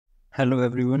Hello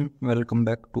everyone, welcome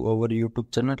back to our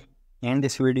YouTube channel. In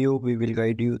this video, we will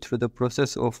guide you through the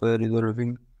process of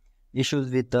resolving issues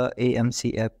with the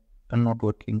AMC app not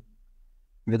working.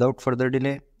 Without further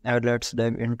delay, let's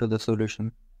dive into the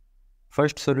solution.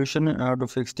 First solution to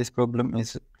fix this problem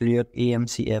is clear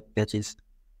AMC app caches.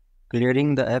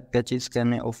 Clearing the app caches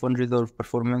can often resolve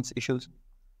performance issues.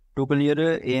 To clear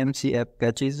AMC app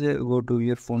caches, go to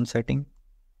your phone setting,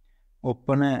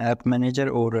 open App Manager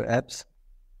or Apps,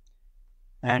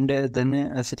 and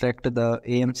then select the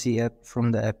AMC app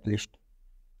from the app list.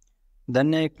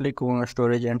 Then click on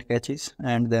Storage and Caches,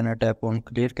 and then tap on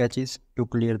Clear Caches to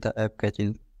clear the app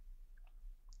caches.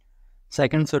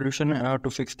 Second solution to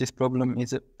fix this problem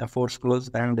is force close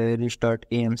and restart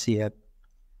AMC app.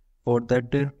 For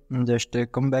that, just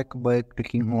come back by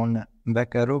clicking on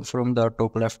back arrow from the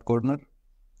top left corner.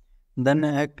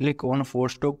 Then click on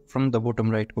force stop from the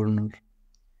bottom right corner.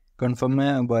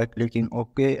 Confirm by clicking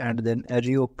OK and then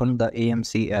reopen the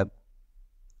AMC app.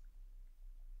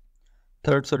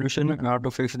 Third solution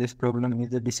to fix this problem is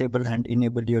disable and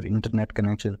enable your internet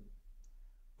connection.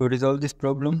 To resolve this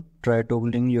problem, try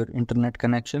toggling your internet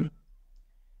connection.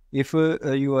 If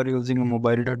you are using a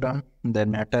mobile data,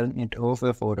 then turn it off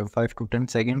for 5 to 10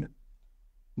 seconds.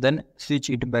 Then switch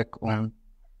it back on.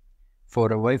 For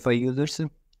Wi-Fi users,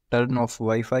 turn off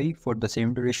Wi-Fi for the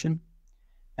same duration,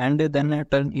 and then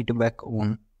turn it back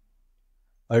on.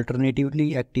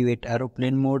 Alternatively, activate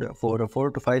aeroplane mode for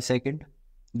 4 to 5 seconds,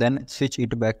 then switch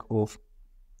it back off.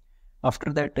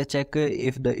 After that, check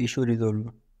if the issue resolved.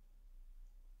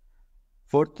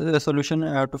 Fourth solution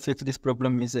to fix this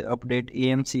problem is update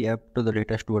AMC app to the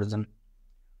latest version.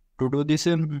 To do this,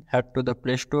 head to the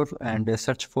Play Store and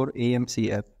search for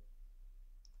AMC app.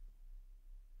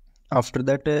 After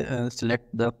that,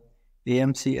 select the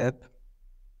AMC app.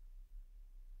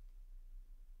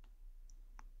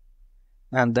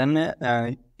 And then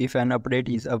if an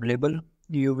update is available,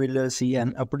 you will see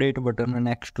an update button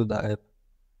next to the app.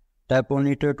 Tap on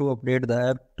it to update the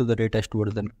app to the latest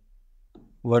version.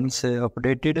 Once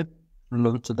updated,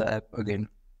 launch the app again.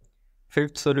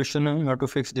 Fifth solution to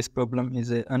fix this problem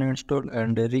is uninstall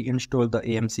and reinstall the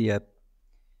AMC app.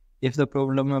 If the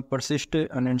problem persists,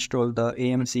 uninstall the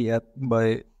AMC app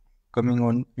by coming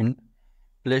on in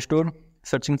Play Store,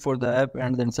 searching for the app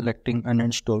and then selecting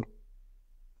uninstall.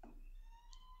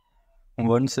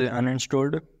 Once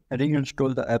uninstalled,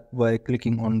 reinstall the app by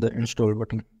clicking on the install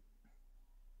button.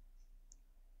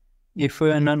 If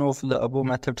none of the above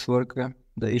methods work,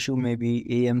 the issue may be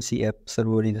AMC app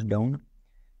server is down.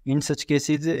 In such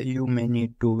cases, you may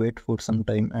need to wait for some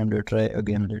time and try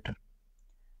again later.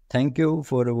 Thank you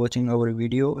for watching our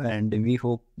video, and we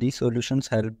hope these solutions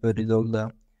help resolve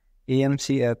the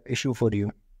AMC app issue for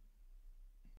you.